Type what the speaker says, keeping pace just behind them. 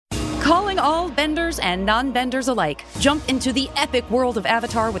Calling all benders and non-benders alike. Jump into the epic world of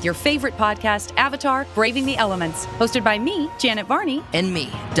Avatar with your favorite podcast, Avatar: Braving the Elements. Hosted by me, Janet Varney. And me,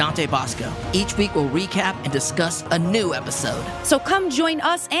 Dante Bosco. Each week we'll recap and discuss a new episode. So come join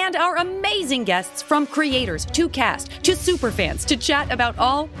us and our amazing guests, from creators to cast to superfans, to chat about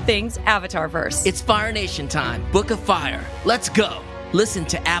all things Avatarverse. It's Fire Nation time. Book of Fire. Let's go. Listen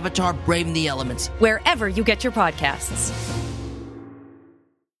to Avatar: Braving the Elements wherever you get your podcasts.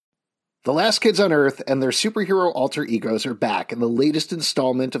 The Last Kids on Earth and their superhero alter egos are back in the latest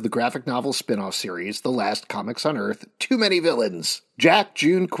installment of the graphic novel spin-off series, The Last Comics on Earth: Too Many Villains. Jack,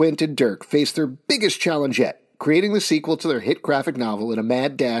 June, Quint, and Dirk face their biggest challenge yet, creating the sequel to their hit graphic novel in a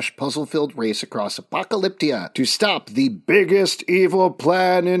mad dash, puzzle-filled race across Apocalyptia to stop the biggest evil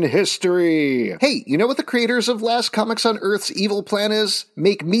plan in history. Hey, you know what the creators of Last Comics on Earth's evil plan is?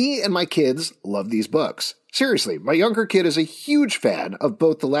 Make me and my kids love these books. Seriously, my younger kid is a huge fan of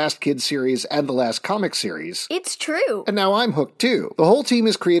both the Last Kids series and the Last Comics series. It's true. And now I'm hooked too. The whole team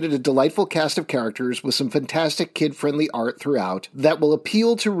has created a delightful cast of characters with some fantastic kid-friendly art throughout that will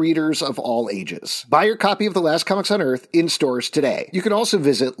appeal to readers of all ages. Buy your copy of The Last Comics on Earth in stores today. You can also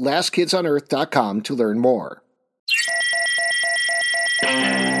visit lastkidsonearth.com to learn more.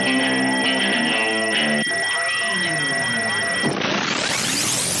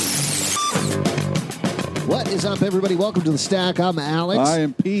 What is up, everybody? Welcome to The Stack. I'm Alex. I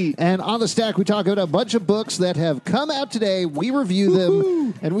am Pete. And on The Stack, we talk about a bunch of books that have come out today. We review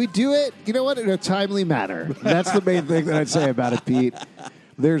them, and we do it, you know what, in a timely manner. That's the main thing that I'd say about it, Pete.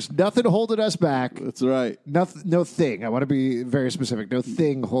 There's nothing holding us back. That's right. No thing. I want to be very specific. No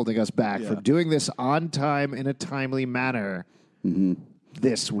thing holding us back from doing this on time in a timely manner.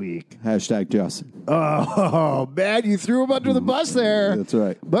 This week. Hashtag Justin. Oh, man, you threw him under the bus there. That's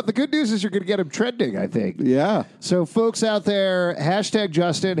right. But the good news is you're going to get him trending, I think. Yeah. So, folks out there, hashtag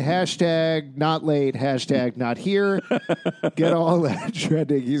Justin, hashtag not late, hashtag not here. Get all that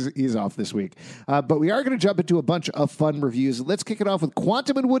trending. He's off this week. But we are going to jump into a bunch of fun reviews. Let's kick it off with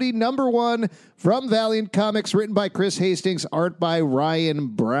Quantum and Woody #1 from Valiant Comics, written by Chris Hastings, art by Ryan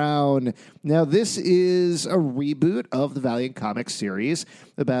Brown. Now, this is a reboot of the Valiant Comics series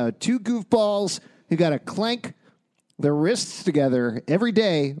about two goofballs who got to clank their wrists together every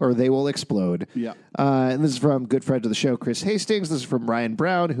day or they will explode. Yeah. And this is from good friend of the show, Chris Hastings. This is from Ryan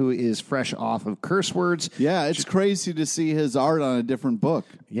Brown, who is fresh off of Curse Words. Yeah, it's crazy to see his art on a different book.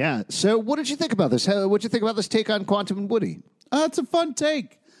 Yeah. So what did you think about this? What did you think about this take on Quantum and Woody? It's a fun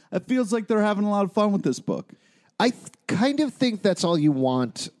take. It feels like they're having a lot of fun with this book. I kind of think that's all you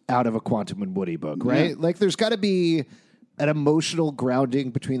want out of a Quantum and Woody book, right? Yeah. Like, there's got to be an emotional grounding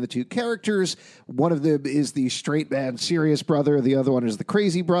between the two characters. One of them is the straight man, serious brother. The other one is the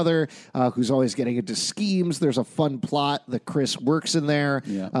crazy brother who's always getting into schemes. There's a fun plot that Chris works in there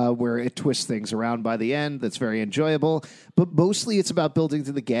where it twists things around by the end. That's very enjoyable. But mostly it's about building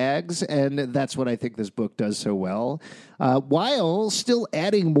to the gags, and that's what I think this book does so well, while still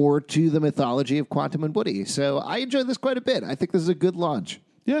adding more to the mythology of Quantum and Woody. So I enjoyed this quite a bit. I think this is a good launch.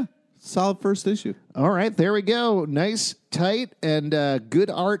 Yeah. Solid first issue. All right, there we go. Nice, tight, and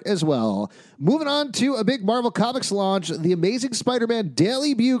good art as well. Moving on to a big Marvel Comics launch, The Amazing Spider-Man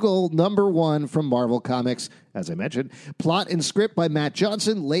Daily Bugle #1 from Marvel Comics. As I mentioned, plot and script by Matt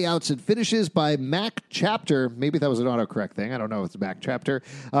Johnson, layouts and finishes by Mac Chapter. Maybe that was an autocorrect thing. I don't know if it's Mac Chapter.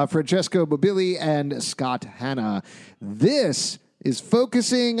 Francesco Mobili and Scott Hanna. This is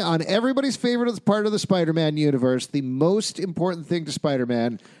focusing on everybody's favorite part of the Spider-Man universe, the most important thing to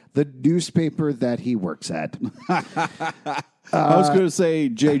Spider-Man, the newspaper that he works at. I was going to say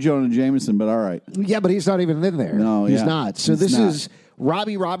J. Jonah Jameson, but all right. Yeah, but he's not even in there. No, he's yeah. not. So He's this not. is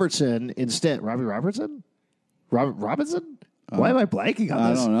Robbie Robertson instead. Robbie Robertson? Robinson? Why am I blanking on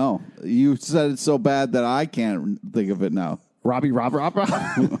I this? don't know. You said it so bad that I can't think of it now. Robbie Look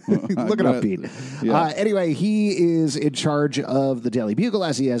it up, Pete. Yeah. Anyway, he is in charge of the Daily Bugle,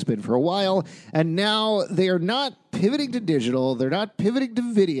 as he has been for a while. And now they are not pivoting to digital. They're not pivoting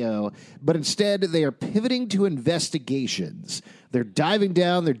to video. But instead, they are pivoting to investigations. They're diving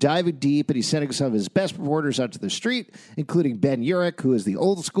down. They're diving deep. And he's sending some of his best reporters out to the street, including Ben Urich, who is the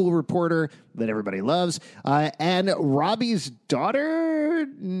old school reporter that everybody loves. And Robbie's daughter,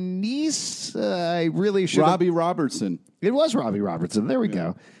 niece, I really should Robbie Robertson. It was Robbie Robertson. There we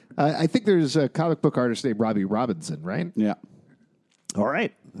go. I think there's a comic book artist named Robbie Robinson, right? Yeah. All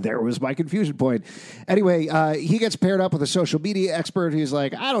right. There was my confusion point. Anyway, he gets paired up with a social media expert who's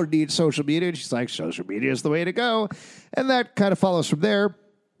like, I don't need social media. And she's like, social media is the way to go. And that kind of follows from there.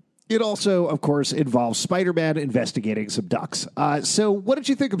 It also, of course, involves Spider-Man investigating some ducks. So what did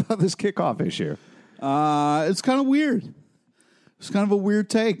you think about this kickoff issue? It's kind of weird. It's kind of a weird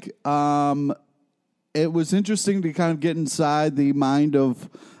take. It was interesting to kind of get inside the mind of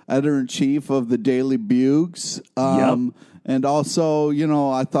editor-in-chief of the Daily Bugs. And also,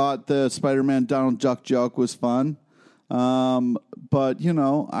 I thought the Spider-Man Donald Duck joke was fun. But,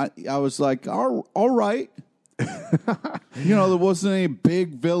 I was like, all right. There wasn't any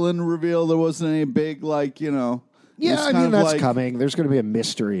big villain reveal. There wasn't any big, Yeah, I mean, that's coming. There's going to be a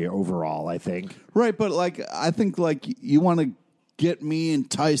mystery overall, I think. Right, but, I think, you want to get me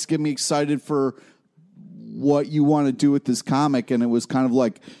enticed, get me excited for what you want to do with this comic, and it was kind of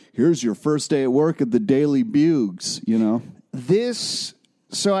like, here's your first day at work at the Daily Bugs,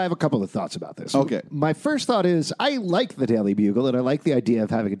 So I have a couple of thoughts about this. Okay. My first thought is I like the Daily Bugle, and I like the idea of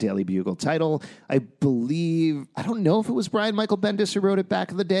having a Daily Bugle title. I don't know if it was Brian Michael Bendis who wrote it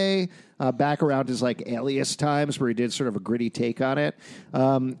back in the day, back around his Alias times, where he did sort of a gritty take on it.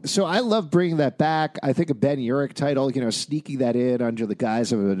 So I love bringing that back. I think a Ben Urich title, sneaking that in under the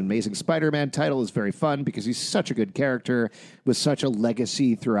guise of an Amazing Spider-Man title is very fun because he's such a good character with such a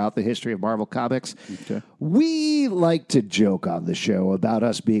legacy throughout the history of Marvel Comics. Okay. We like to joke on the show about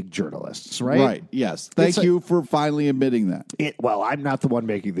us being journalists, right? Right, yes. Thank you for finally admitting that. Well, I'm not the one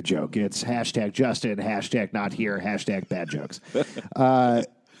making the joke. It's hashtag Justin, hashtag not here, hashtag bad jokes.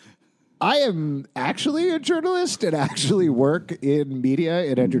 I am actually a journalist and actually work in media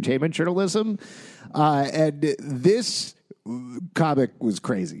and entertainment journalism. And this comic was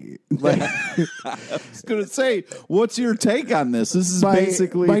crazy. I was going to say, what's your take on this? This is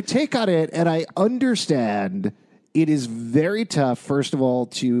basically my take on it, and I understand it is very tough, first of all,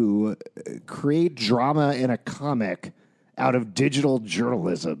 to create drama in a comic out of digital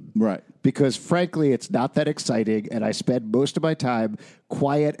journalism. Right. Because, frankly, it's not that exciting, and I spend most of my time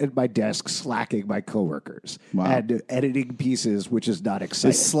quiet at my desk slacking my coworkers and editing pieces, which is not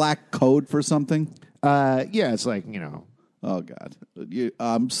exciting. Is Slack code for something? Yeah, it's Oh, God.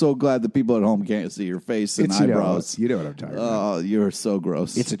 I'm so glad the people at home can't see your face and eyebrows. You know what I'm talking about. Oh, you're so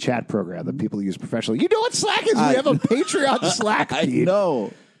gross. It's a chat program that people use professionally. You know what Slack is? We have a Patreon Slack feed. I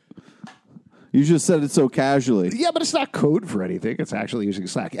know. You just said it so casually. Yeah, but it's not code for anything. It's actually using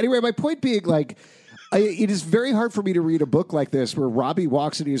Slack. Anyway, my point being, it is very hard for me to read a book like this where Robbie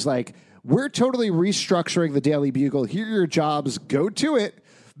walks and he's like, we're totally restructuring the Daily Bugle. Here are your jobs. Go to it.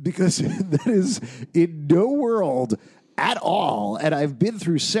 Because that is in no world at all, and I've been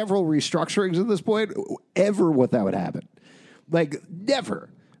through several restructurings at this point, ever what that would happen. Never.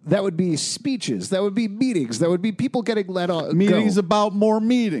 That would be speeches. That would be meetings. That would be people getting let on. Meetings about more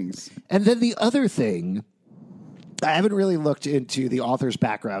meetings. And then the other thing, I haven't really looked into the author's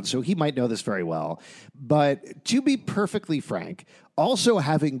background, so he might know this very well. But to be perfectly frank, also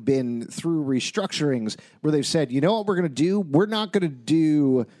having been through restructurings where they've said, you know what we're going to do? We're not going to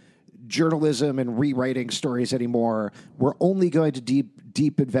do journalism and rewriting stories anymore. We're only going to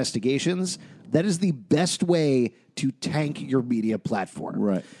deep investigations. That is the best way to tank your media platform.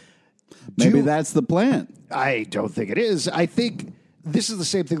 Right. Maybe that's the plan. I don't think it is. I think this is the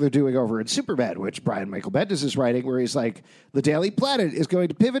same thing they're doing over in Superman, which Brian Michael Bendis is writing, where he's like, the Daily Planet is going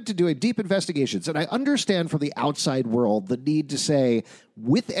to pivot to doing deep investigations. And I understand from the outside world the need to say,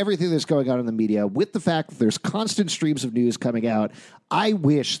 with everything that's going on in the media, with the fact that there's constant streams of news coming out, I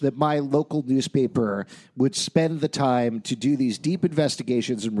wish that my local newspaper would spend the time to do these deep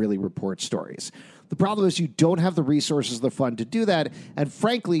investigations and really report stories. The problem is you don't have the resources or the fund to do that, and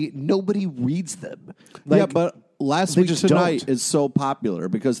frankly, nobody reads them. Yeah, but Last Week Tonight is so popular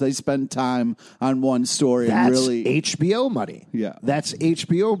because they spend time on one story. That's and really HBO money. Yeah. That's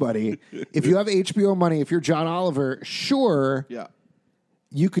HBO money. If you have HBO money, if you're John Oliver, sure, yeah,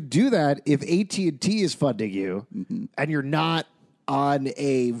 you could do that if AT&T is funding you and you're not on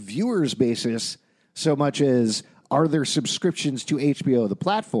a viewer's basis so much as are there subscriptions to HBO, the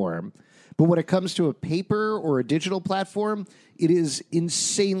platform. But when it comes to a paper or a digital platform, it is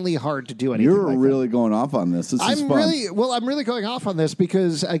insanely hard to do anything. You're like really that. going off on this. This is fun. I'm really going off on this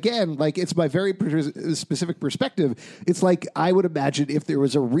because, again, it's my very specific perspective. It's like I would imagine if there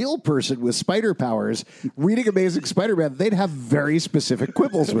was a real person with spider powers reading Amazing Spider-Man, they'd have very specific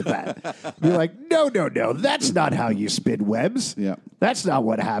quibbles with that. Be like, no, that's not how you spin webs. Yeah. That's not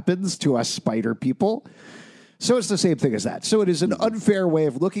what happens to us spider people. So it's the same thing as that. So it is an unfair way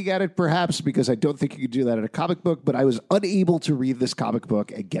of looking at it, perhaps, because I don't think you could do that in a comic book, but I was unable to read this comic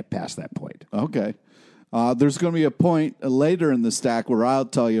book and get past that point. Okay. There's going to be a point later in the stack where I'll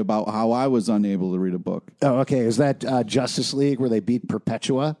tell you about how I was unable to read a book. Oh, okay. Is that Justice League where they beat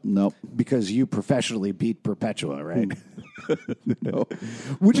Perpetua? Nope. Because you professionally beat Perpetua, right? No.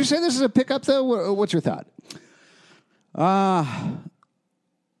 Would you say this is a pickup, though? What's your thought?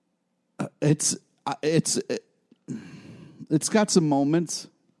 It's got some moments.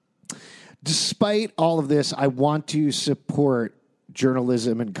 Despite all of this, I want to support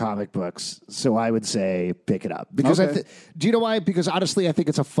journalism and comic books, so I would say pick it up. Because Okay. do you know why? Because honestly, I think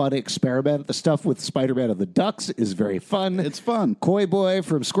it's a fun experiment. The stuff with Spider-Man and the Ducks is very fun. It's fun. Koi Boy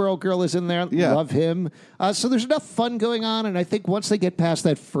from Squirrel Girl is in there. Yeah. Love him. So there's enough fun going on, and I think once they get past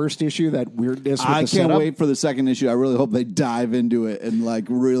that first issue, that weirdness with I the can't setup, wait for the second issue. I really hope they dive into it and like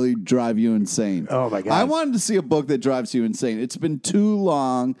really drive you insane. Oh, my God. I wanted to see a book that drives you insane. It's been too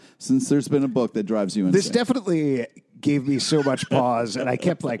long since there's been a book that drives you insane. This definitely gave me so much pause, and I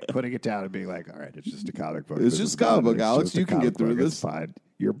kept like putting it down and being like, all right, it's just a comic book. It's This just is a comic fun. book, It's Alex. just a You can comic get through book. this. It's fine.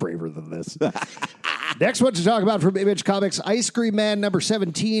 You're braver than this. Next one to talk about from Image Comics, Ice Cream Man number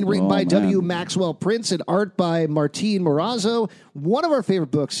 17, written by man. W. Maxwell Prince and art by Martin Morazzo. One of our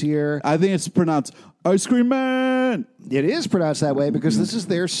favorite books here. I think it's pronounced Ice Cream Man. It is pronounced that way because this is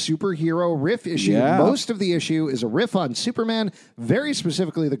their superhero riff issue. Yeah. Most of the issue is a riff on Superman, very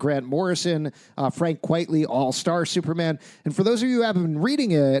specifically the Grant Morrison, Frank Quitely All-Star Superman. And for those of you who haven't been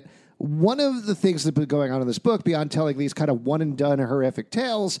reading it, one of the things that's been going on in this book, beyond telling these kind of one-and-done horrific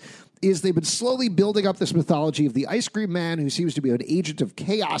tales, is they've been slowly building up this mythology of the Ice Cream Man, who seems to be an agent of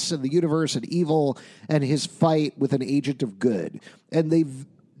chaos in the universe and evil, and his fight with an agent of good. And they've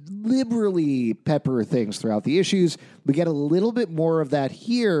liberally pepper things throughout the issues. We get a little bit more of that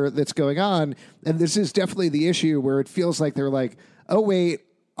here that's going on, and this is definitely the issue where it feels like they're like, oh, wait,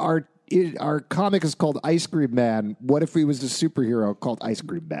 our comic is called Ice Cream Man. What if he was a superhero called Ice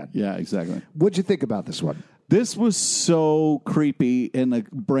Cream Man? Yeah, exactly. What'd you think about this one? This was so creepy in a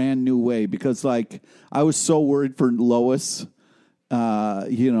brand new way because, like, I was so worried for Lois,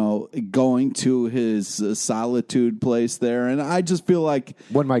 going to his solitude place there. And I just feel like,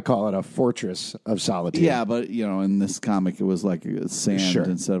 One might call it a fortress of solitude. yeah, but, in this comic, it was like sand Sure.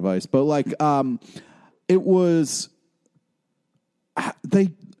 instead of ice. But, like, it was,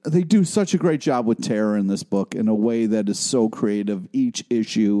 they do such a great job with terror in this book in a way that is so creative. Each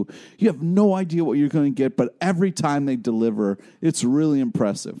issue, you have no idea what you're going to get, but every time they deliver, it's really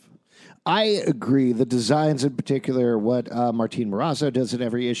impressive. I agree. The designs in particular, what Martin Morazzo does in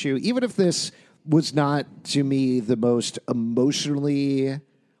every issue, even if this was not, to me, the most emotionally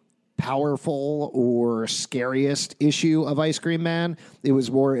powerful or scariest issue of Ice Cream Man,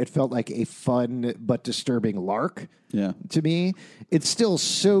 it felt like a fun but disturbing lark. Yeah. To me, it's still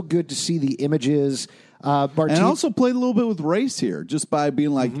so good to see the images. Martin, And also played a little bit with race here, just by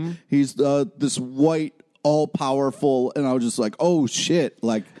being like, he's this white, all-powerful, and I was just like, oh, shit.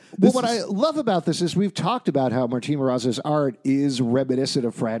 Like, well, what I love about this is we've talked about how Martin Morazzo's art is reminiscent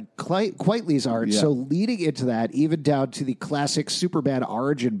of Frank Quitely's art. Yeah. So leading into that, even down to the classic Superman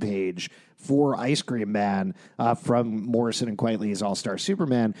origin page for Ice Cream Man from Morrison and Quitely's All-Star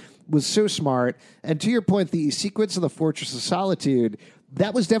Superman was so smart. And to your point, the sequence of the Fortress of Solitude,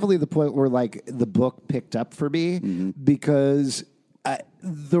 that was definitely the point where like the book picked up for me because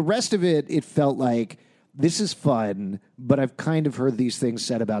the rest of it felt like, this is fun, but I've kind of heard these things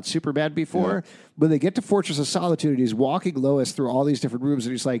said about Superman before. Yeah. When they get to Fortress of Solitude, he's walking Lois through all these different rooms,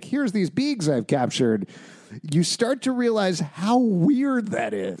 and he's like, here's these beings I've captured. You start to realize how weird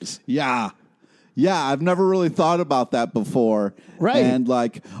that is. Yeah. Yeah, I've never really thought about that before. Right. And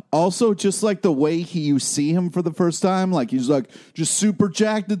like also just like the way you see him for the first time, like he's like just super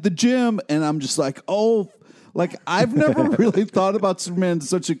jacked at the gym, and I'm just like, oh, like I've never really thought about Superman in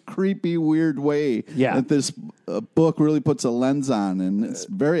such a creepy, weird way. Yeah. That this book really puts a lens on, and it's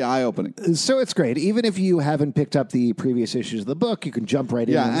very eye-opening. So it's great. Even if you haven't picked up the previous issues of the book, you can jump right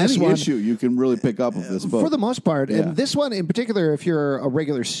in. Yeah, on this any one. issue you can really pick up of this book. For the most part. Yeah. And this one in particular, if you're a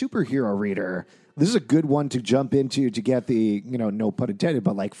regular superhero reader, this is a good one to jump into to get the, no pun intended,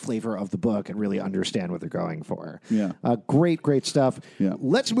 but like flavor of the book and really understand what they're going for. Yeah. Great stuff. Yeah.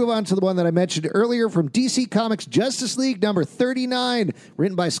 Let's move on to the one that I mentioned earlier from DC Comics Justice League number 39,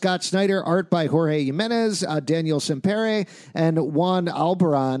 written by Scott Snyder, art by Jorge Jimenez, Daniel Sempere, and Juan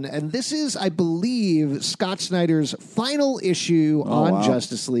Albaran. And this is, I believe, Scott Snyder's final issue on wow.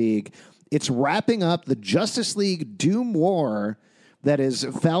 Justice League. It's wrapping up the Justice League Doom War that has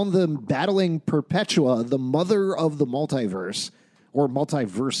found them battling Perpetua, the mother of the multiverse, or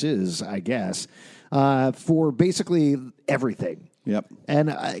multiverses, I guess, for basically everything. Yep.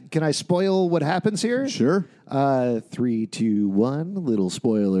 And can I spoil what happens here? Sure. 3, 2, 1, little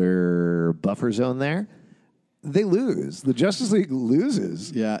spoiler buffer zone there. They lose. The Justice League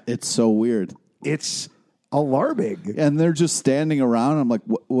loses. Yeah, it's so weird. It's alarming. And they're just standing around. I'm like,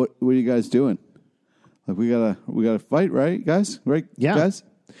 what are you guys doing? Like we gotta fight, right, guys? Right, Yeah. guys?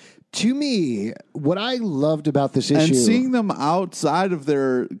 To me, what I loved about this issue... And seeing them outside of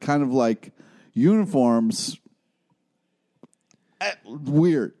their kind of like uniforms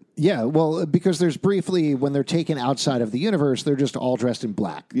Weird. Yeah, well, because there's briefly, when they're taken outside of the universe, they're just all dressed in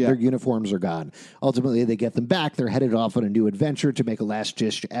black. Yeah. Their uniforms are gone. Ultimately, they get them back. They're headed off on a new adventure to make a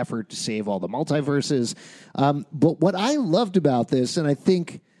last-ditch effort to save all the multiverses. But what I loved about this, and I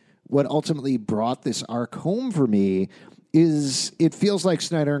think what ultimately brought this arc home for me, is it feels like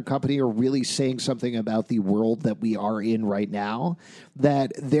Snyder and company are really saying something about the world that we are in right now,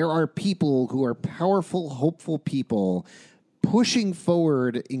 that there are people who are powerful, hopeful people pushing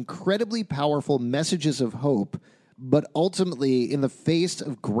forward incredibly powerful messages of hope, but ultimately, in the face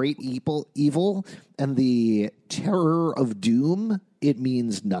of great evil and the terror of doom, it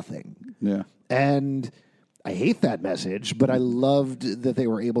means nothing. Yeah. And I hate that message, but I loved that they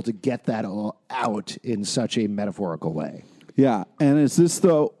were able to get that all out in such a metaphorical way. Yeah. And is this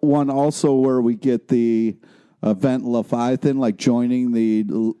the one also where we get the event Leviathan, like joining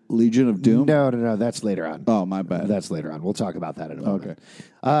the Legion of Doom? No, that's later on. Oh, my bad. That's later on. We'll talk about that in a moment.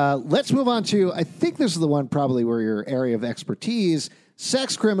 Okay. Let's move on to, I think this is the one probably where your area of expertise,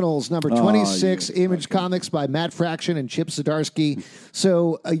 Sex Criminals, number 26, Image Comics by Matt Fraction and Chip Zdarsky.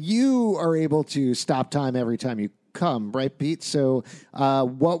 So you are able to stop time every time you come, right, Pete? So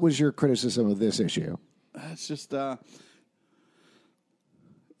what was your criticism of this issue? It's just...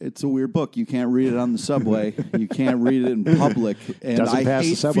 It's a weird book. You can't read it on the subway. You can't read it in public. And Doesn't pass I the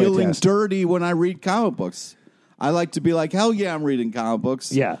hate subway feeling test. dirty when I read comic books. I like to be like, hell yeah, I'm reading comic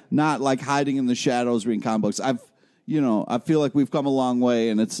books. Yeah. Not like hiding in the shadows reading comic books. I feel like we've come a long way,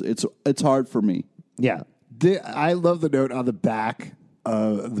 and it's hard for me. Yeah. I love the note on the back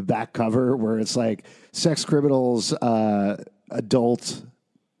cover where it's like Sex Criminals adult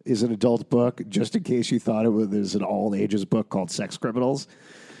is an adult book, just in case you thought it was an all ages book called Sex Criminals.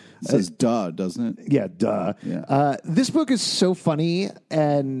 It says duh, doesn't it? Yeah, duh. Yeah. This book is so funny,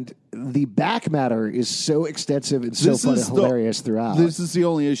 and the back matter is so extensive and so fun and hilarious throughout. This is the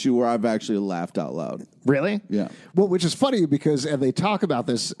only issue where I've actually laughed out loud. Really? Yeah. Well, which is funny because, and they talk about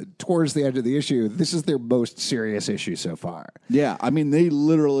this towards the end of the issue, this is their most serious issue so far. Yeah, I mean, they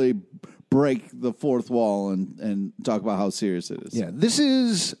literally break the fourth wall and talk about how serious it is. Yeah, this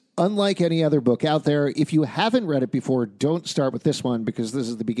is unlike any other book out there. If you haven't read it before, don't start with this one because this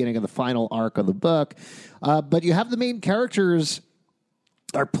is the beginning of the final arc of the book. But you have the main characters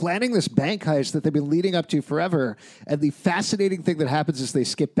are planning this bank heist that they've been leading up to forever. And the fascinating thing that happens is they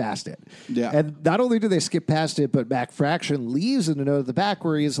skip past it. Yeah. And not only do they skip past it, but Mac Fraction leaves in a note at the back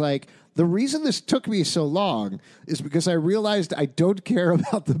where he's like, the reason this took me so long is because I realized I don't care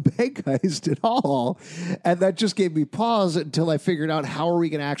about the bank heist at all. And that just gave me pause until I figured out how are we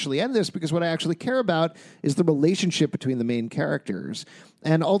going to actually end this? Because what I actually care about is the relationship between the main characters.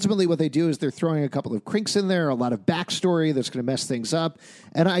 And ultimately what they do is they're throwing a couple of crinks in there, a lot of backstory that's going to mess things up.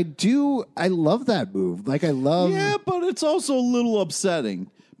 And I love that move. Like I love... Yeah, but it's also a little upsetting.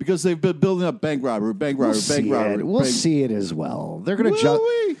 Because they've been building up bank robbery. We'll see it as well. They're going to jump...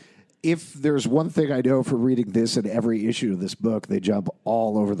 If there's one thing I know from reading this and every issue of this book, they jump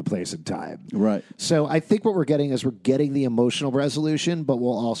all over the place in time. Right. So I think what we're getting is we're getting the emotional resolution, but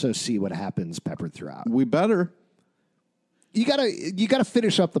we'll also see what happens peppered throughout. We better. You gotta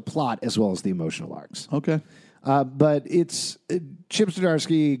finish up the plot as well as the emotional arcs. Okay. But it's Chip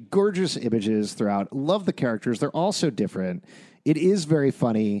Zdarsky, gorgeous images throughout. Love the characters. They're all so different. It is very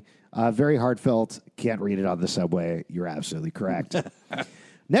funny, very heartfelt. Can't read it on the subway. You're absolutely correct.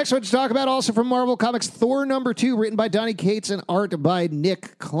 Next one to talk about, also from Marvel Comics, Thor #2, written by Donny Cates and art by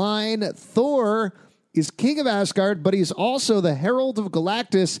Nick Klein. Thor is king of Asgard, but he's also the herald of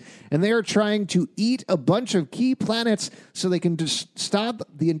Galactus, and they are trying to eat a bunch of key planets so they can stop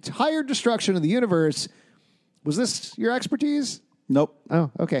the entire destruction of the universe. Was this your expertise? Nope.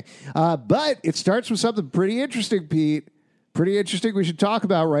 Oh, okay. But it starts with something pretty interesting, Pete. Pretty interesting we should talk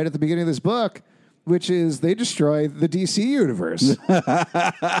about right at the beginning of this book, which is they destroy the DC universe.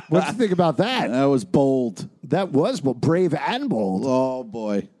 What do you think about that? That was bold. That was brave and bold. Oh,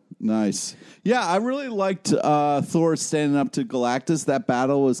 boy. Nice. Yeah, I really liked Thor standing up to Galactus. That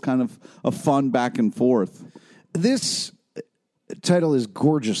battle was kind of a fun back and forth. This title is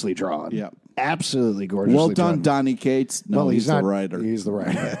gorgeously drawn. Yeah. Absolutely gorgeously Well done, drawn. Donny Cates. No, he's not the writer. He's the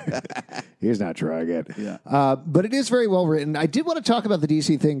writer. He's not drawing it. Yeah. But it is very well written. I did want to talk about the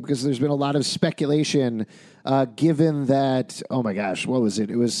DC thing because there's been a lot of speculation given that, oh my gosh, what was it?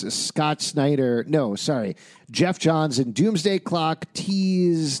 It was Scott Snyder. No, sorry. Jeff Johns in Doomsday Clock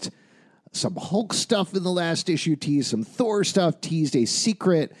teased some Hulk stuff in the last issue, teased some Thor stuff, teased a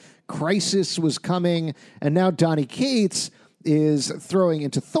secret crisis was coming. And now Donny Cates is throwing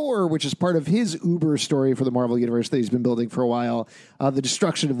into Thor, which is part of his Uber story for the Marvel Universe that he's been building for a while, the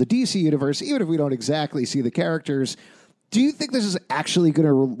destruction of the DC Universe, even if we don't exactly see the characters. Do you think this is actually going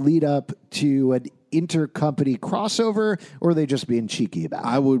to lead up to an intercompany crossover, or are they just being cheeky about it?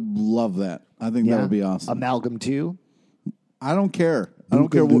 I would love that. I think that would be awesome. Amalgam 2? I don't care. I don't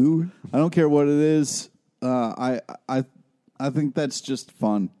care what it is. I think that's just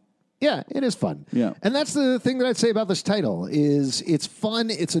fun. Yeah, it is fun. Yeah. And that's the thing that I'd say about this title is it's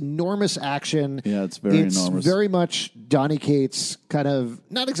fun. It's enormous action. Yeah, it's very enormous. It's very much Donny Cates kind of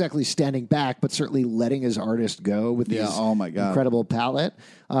not exactly standing back, but certainly letting his artist go with this incredible palette.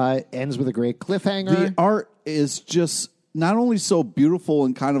 Ends with a great cliffhanger. The art is just not only so beautiful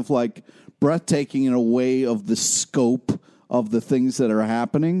and kind of like breathtaking in a way of the scope of the things that are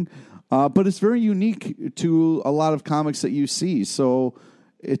happening, but it's very unique to a lot of comics that you see. So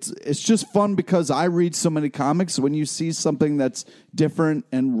it's just fun because I read so many comics. When you see something that's different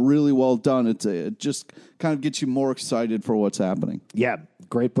and really well done, it just kind of gets you more excited for what's happening. Yeah,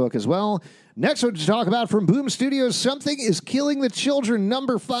 great book as well. Next one to talk about from Boom Studios, Something is Killing the Children,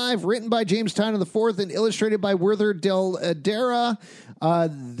 number 5, written by James Tynion IV and illustrated by Werther Del Dera.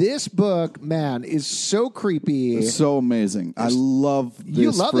 This book, man, is so creepy. It's so amazing. I love this.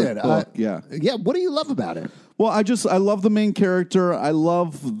 You love it. Book. Yeah. Yeah, what do you love about it? Well, I love the main character. I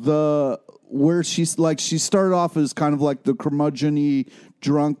love where she's like, she started off as kind of like the curmudgeon-y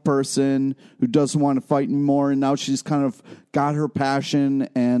drunk person who doesn't want to fight anymore, and now she's kind of got her passion,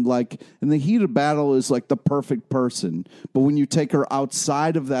 and like in the heat of battle is like the perfect person. But when you take her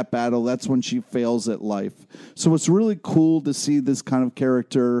outside of that battle, that's when she fails at life. So it's really cool to see this kind of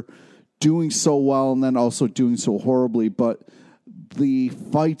character doing so well and then also doing so horribly. But the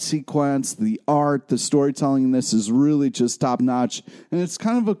fight sequence, the art, the storytelling in this is really just top notch, and it's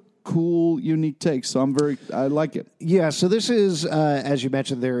kind of a cool, unique take. So I like it. Yeah. So this is, as you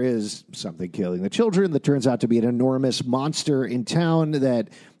mentioned, there is something killing the children that turns out to be an enormous monster in town that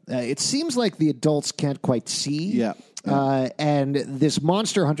it seems like the adults can't quite see. Yeah. And this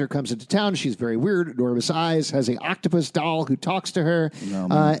monster hunter comes into town. She's very weird, enormous eyes, has an octopus doll who talks to her.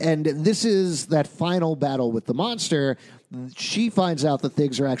 And this is that final battle with the monster. She finds out that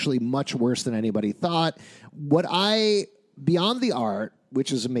things are actually much worse than anybody thought. Beyond the art,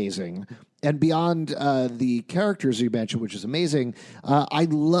 which is amazing, and beyond the characters you mentioned, which is amazing, I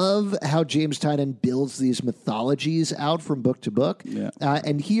love how James Tynion builds these mythologies out from book to book. Yeah.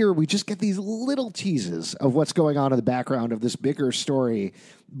 And here we just get these little teases of what's going on in the background of this bigger story.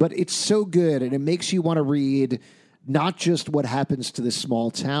 But it's so good, and it makes you want to read not just what happens to this small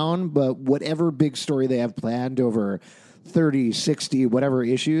town, but whatever big story they have planned over 30, 60, whatever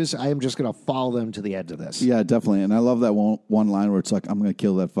issues, I am just going to follow them to the end of this. Yeah, definitely. And I love that one line where it's like, I'm going to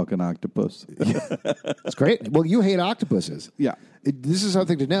kill that fucking octopus. It's great. Well, you hate octopuses. Yeah. This is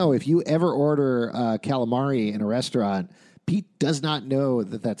something to know. If you ever order calamari in a restaurant, Pete does not know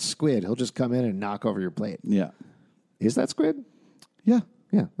that that's squid. He'll just come in and knock over your plate. Yeah. Is that squid? Yeah.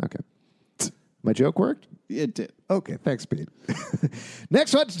 Yeah, okay. My joke worked? It did. Okay, thanks, Pete.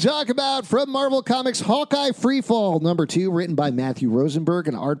 Next one to talk about from Marvel Comics, Hawkeye Freefall, number 2, written by Matthew Rosenberg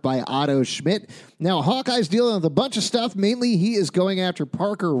and art by Otto Schmidt. Now, Hawkeye's dealing with a bunch of stuff. Mainly, he is going after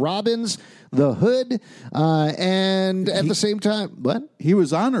Parker Robbins, the Hood, and at the same time, what? He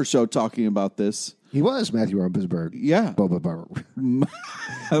was on our show talking about this. He was Matthew Rosenberg. Yeah.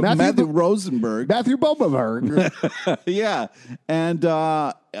 Matthew Rosenberg. Matthew Bobaberg. Yeah. And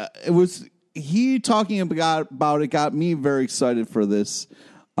it was... he talking about it got me very excited for this.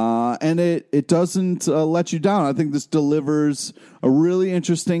 And it doesn't let you down. I think this delivers a really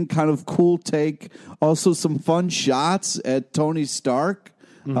interesting, kind of cool take. Also, some fun shots at Tony Stark.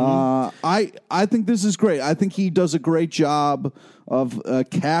 I think this is great. I think he does a great job of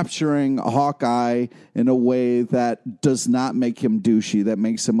capturing Hawkeye in a way that does not make him douchey, that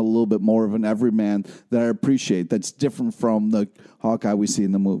makes him a little bit more of an everyman that I appreciate. That's different from the Hawkeye we see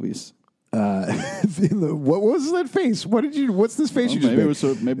in the movies. What was that face? What's this face you just made?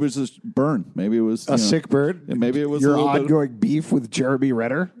 Maybe it was just burn. Maybe it was a sick bird. Maybe it was your ongoing beef with Jeremy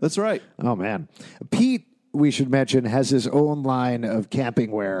Renner. That's right. Oh man, Pete, we should mention, has his own line of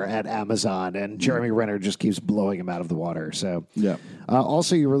camping wear at Amazon, and Jeremy Renner just keeps blowing him out of the water. So yeah.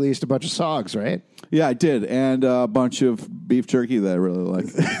 Also, you released a bunch of songs, right? Yeah, I did, and a bunch of beef jerky that I really like.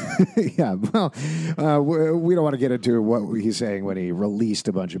 Yeah, well, we don't want to get into what he's saying when he released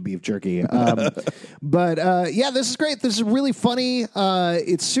a bunch of beef jerky. But yeah, this is great. This is really funny.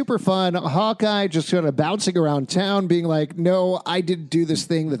 It's super fun. Hawkeye just kind of bouncing around town, being like, no, I didn't do this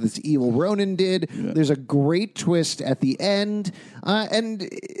thing that this evil Ronin did. Yeah. There's a great twist at the end, and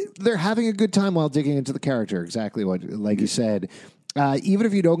they're having a good time while digging into the character. Exactly what, like you said. Even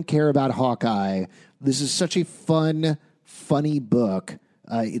if you don't care about Hawkeye, this is such a funny book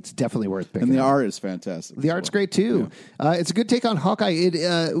it's definitely worth picking And the up. art is fantastic. The art's great too. It's a good take on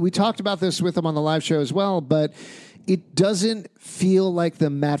Hawkeye. We talked about this with him on the live show as well, but it doesn't feel like the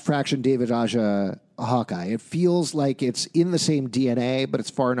Matt Fraction, David Aja Hawkeye. It feels like it's in the same DNA, but it's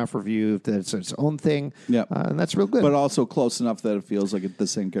far enough reviewed that it's its own thing. Yep. And that's real good. But also close enough that it feels like it's the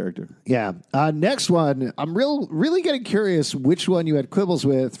same character. Yeah. Next one, I'm really getting curious which one you had quibbles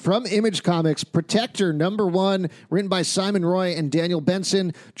with. From Image Comics, Protector #1, written by Simon Roy and Daniel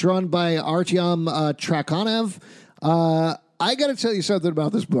Benson, drawn by Artyom Trakhanev. I got to tell you something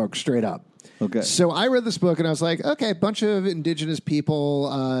about this book straight up. Okay. So I read this book and I was like, okay, a bunch of indigenous people.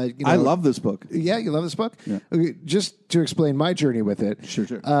 I love this book. Yeah, you love this book? Yeah. Okay, just to explain my journey with it. Sure.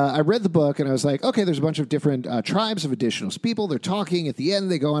 I read the book and I was like, okay, there's a bunch of different tribes of indigenous people. They're talking. At the end,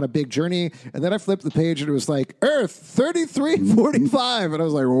 they go on a big journey. And then I flipped the page and it was like, Earth 3345. And I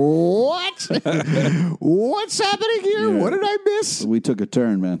was like, what? What's happening here? Yeah. What did I miss? We took a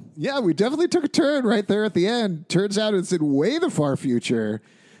turn, man. Yeah, we definitely took a turn right there at the end. Turns out it's in way the far future.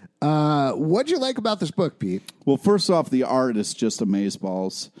 What'd you like about this book, Pete? Well, first off, the art is just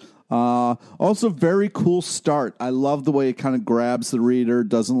amazeballs. Also, very cool start. I love the way it kind of grabs the reader,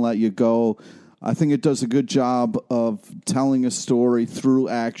 doesn't let you go. I think it does a good job of telling a story through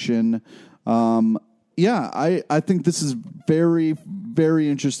action. I think this is very, very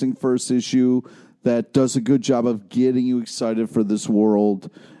interesting first issue that does a good job of getting you excited for this world,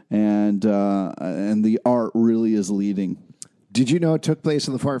 and the art really is leading. Did you know it took place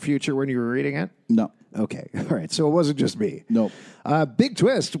in the far future when you were reading it? No. Okay. All right. So it wasn't just me. Nope. Big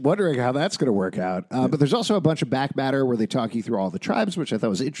twist. Wondering how that's going to work out. But there's also a bunch of back matter where they talk you through all the tribes, which I thought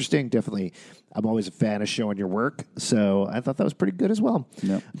was interesting. Definitely, I'm always a fan of showing your work. So I thought that was pretty good as well.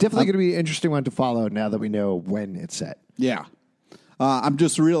 Yep. Definitely going to be an interesting one to follow now that we know when it's set. Yeah. I'm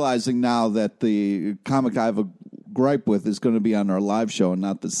just realizing now that the comic I have a gripe with is going to be on our live show and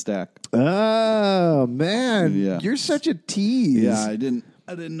not the stack. Oh, man. Yeah. You're such a tease. Yeah, I didn't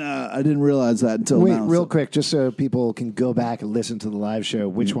realize that until Wait, now. real quick, just so people can go back and listen to the live show.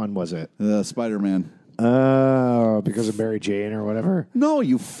 Which one was it? Spider-Man. Oh, because of Mary Jane or whatever? No,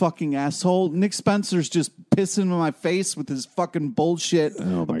 you fucking asshole. Nick Spencer's just pissing in my face with his fucking bullshit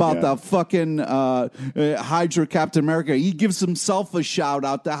about the fucking Hydra Captain America. He gives himself a shout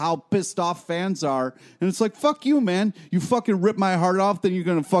out to how pissed off fans are. And it's like, fuck you, man. You fucking rip my heart off, then you're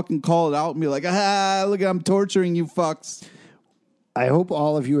going to fucking call it out and be like, look, I'm torturing you fucks. I hope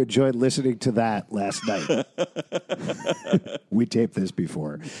all of you enjoyed listening to that last night. We taped this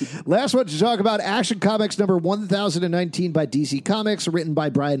before. Last one to talk about, Action Comics number 1019 by DC Comics, written by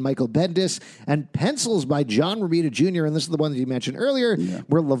Brian Michael Bendis, and pencils by John Romita Jr., and this is the one that you mentioned earlier,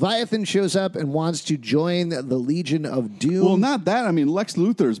 where Leviathan shows up and wants to join the Legion of Doom. Well, not that. I mean, Lex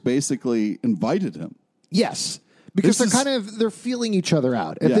Luthor's basically invited him. Yes. Because they're feeling each other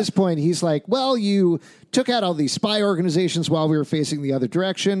out. At this point, he's like, well, you took out all these spy organizations while we were facing the other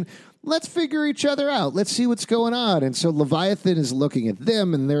direction. Let's figure each other out. Let's see what's going on. And so Leviathan is looking at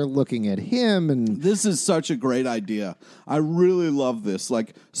them, and they're looking at him. And this is such a great idea. I really love this.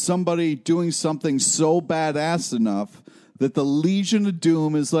 Like, somebody doing something so badass enough that the Legion of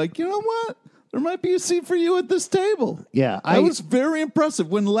Doom is like, you know what? There might be a seat for you at this table. Yeah. That was very impressive.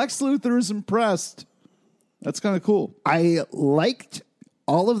 When Lex Luthor is impressed, that's kind of cool. I liked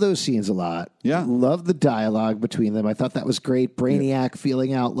all of those scenes a lot. Yeah. Loved the dialogue between them. I thought that was great. Brainiac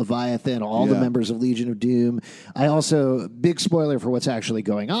feeling out Leviathan, all the members of Legion of Doom. I also, big spoiler for what's actually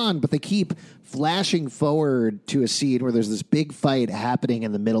going on, but they keep flashing forward to a scene where there's this big fight happening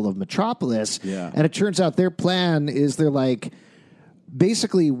in the middle of Metropolis. Yeah. And it turns out their plan is they're like,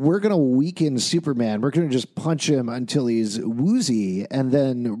 basically, we're going to weaken Superman. We're going to just punch him until he's woozy. And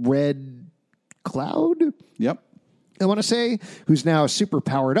then Red Cloud? Yep. I want to say, who's now super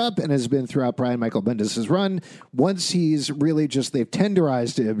powered up and has been throughout Brian Michael Bendis' run. Once he's really just, they've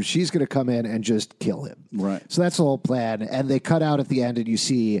tenderized him, she's going to come in and just kill him. Right. So that's the whole plan. And they cut out at the end and you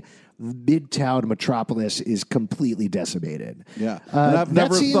see Midtown Metropolis is completely decimated. Yeah. And I've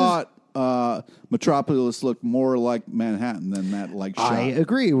never seems- thought Metropolis looked more like Manhattan than that shot. I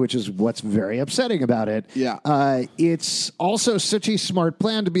agree, which is what's very upsetting about it. Yeah. It's also such a smart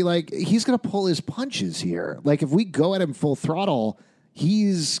plan to be like, he's going to pull his punches here. Like, if we go at him full throttle,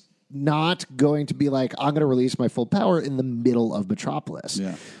 he's not going to be like, I'm going to release my full power in the middle of Metropolis.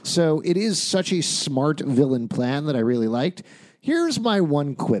 Yeah. So it is such a smart villain plan that I really liked. Here's my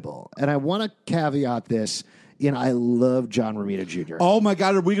one quibble, and I want to caveat this. I love John Romita Jr. Oh, my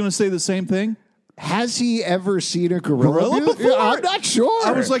God. Are we going to say the same thing? Has he ever seen a gorilla before? Yeah, I'm not sure.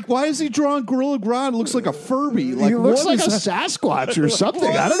 I was like, why is he drawing Gorilla Grodd? It looks like a Furby. He looks like a is that? Sasquatch or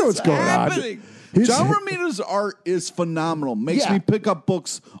something. I don't know what's going happening? on. John Romita's art is phenomenal. Makes me pick up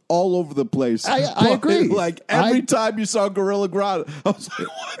books all over the place. I agree. Like every time you saw Gorilla Grodd, I was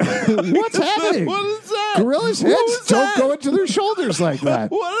like, what's happening? What is that? Gorilla's heads don't go into their shoulders like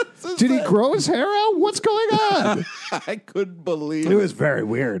that. What is this? Did he grow his hair out? What's going on? I couldn't believe It was very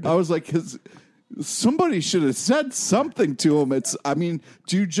weird. I was like, somebody should have said something to him.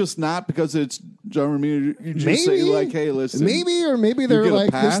 Do you just not because it's John Romita? You just say like, hey, listen. Maybe they're get a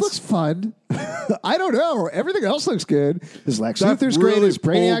like, pass? this looks fun. I don't know. Everything else looks good. His Lex That Luthor's really great. His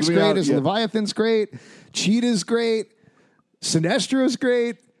Brainiac's pulled me great. out, His yeah. Leviathan's great. Cheetah's great. Sinestro's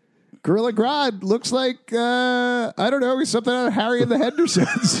great. Gorilla Grodd looks like, I don't know, he's something out of Harry and the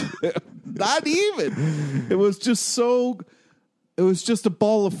Hendersons. Not even. It was just so. It was just a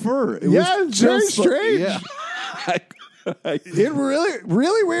ball of fur. It Yeah, was it's very just strange. It really,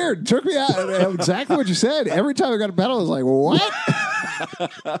 really weird. Took me out. Exactly what you said. Every time I got a pedal, I was like, what?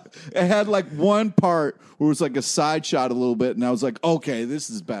 It had like one part where it was like a side shot a little bit, and I was like, okay, this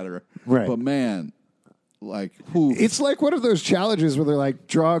is better. Right. But man, like, who? It's like one of those challenges where they're like,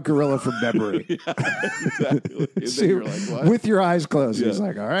 draw a gorilla from memory. Exactly. And So, then you're like, what? with your eyes closed. Yeah. He's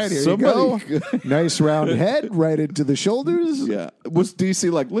like, all right, here Somebody- you go. Nice round head right into the shoulders. Yeah. Was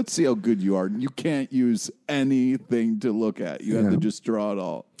DC like, let's see how good you are? You can't use anything to look at. You have to just draw it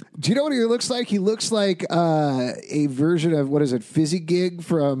all. Do you know what he looks like? He looks like a version of, what is it, Fizzy Gig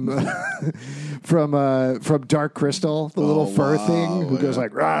from from Dark Crystal, the little fur thing, who goes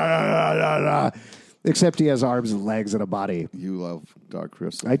like, rah, rah, rah, rah. Except he has arms and legs and a body. You love Dark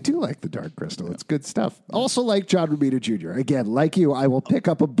Crystal. I do like the Dark Crystal. It's good stuff. Also like John Romita Jr. Again, like you, I will pick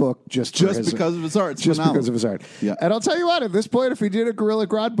up a book just because of his art. It's just phenomenal. because of his art. Yeah. And I'll tell you what, at this point, if he did a Gorilla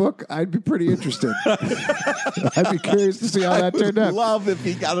Grodd book, I'd be pretty interested. I'd be curious to see how that turned I out. would love if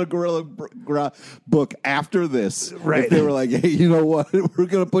he got a Gorilla book after this. Right. If they were like, hey, you know what? We're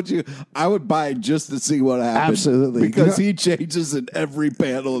going to put you. I would buy it just to see what happens. Absolutely. Because You know- he changes in every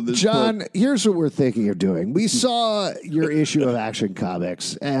panel of this John, book. here's what we're thinking of doing. We saw your issue of Action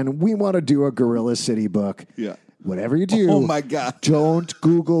Comics, and we want to do a Gorilla City book. Yeah. Whatever you do. Oh, my God. Don't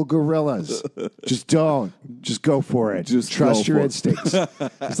Google gorillas. Just don't. Just go for it. Just trust go your for it. instincts.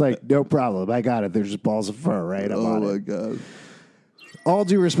 It's like, no problem. I got it. There's just balls of fur, right? I'm Oh, on my it. God. All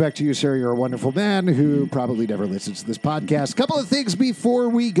due respect to you, sir. You're a wonderful man who probably never listens to this podcast. Couple of things before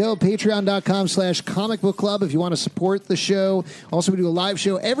we go. Patreon.com/Comic Book Club if you want to support the show. Also, we do a live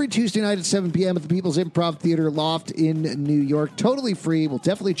show every Tuesday night at 7 p.m. at the People's Improv Theater Loft in New York. Totally free. We'll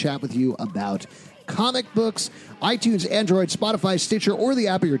definitely chat with you about comic books. iTunes, Android, Spotify, Stitcher, or the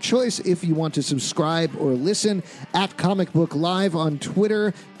app of your choice if you want to subscribe or listen. At Comic Book Live on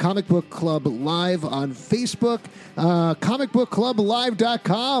Twitter, Comic Book Club Live on Facebook,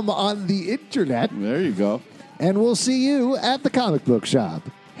 comicbookclublive.com on the internet. There you go. And we'll see you at the comic book shop.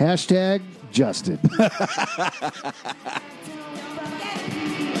 Hashtag Justin.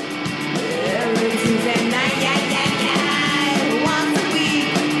 Once a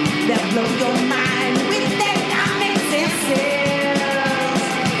week, that blow your